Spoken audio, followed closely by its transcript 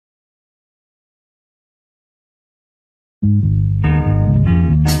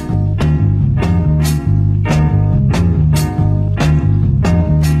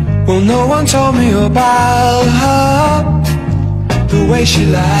Well, no one told me about her, the way she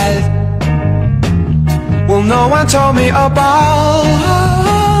lied. Well, no one told me about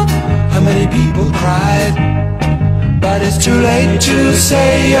her, how many people cried. But it's too late to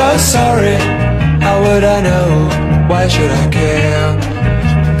say you're sorry. How would I know? Why should I care?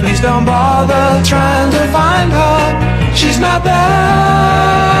 Please don't bother trying to find her, she's not there.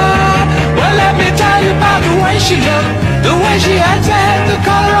 Well, let me tell you about the way she looked, the way she acted, the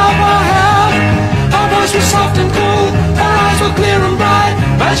color of her hair. Her voice was soft and cool, her eyes were clear and bright,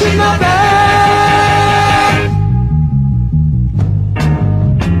 but she's not there.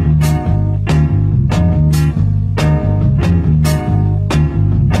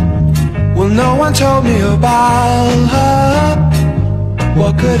 Well, no one told me about her,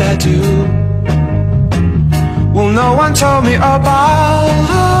 what could I do? Well, no one told me about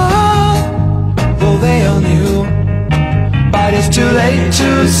her, though they all knew. But it's too late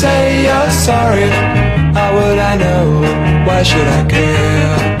to say you're sorry. How would I know? Why should I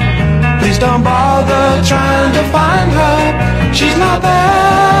care? Please don't bother trying to find her, she's not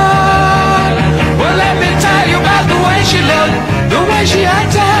there. Well, let me tell you about the way she looked, the way she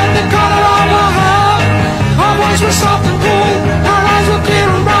acted, the color of her hair. Her voice was soft and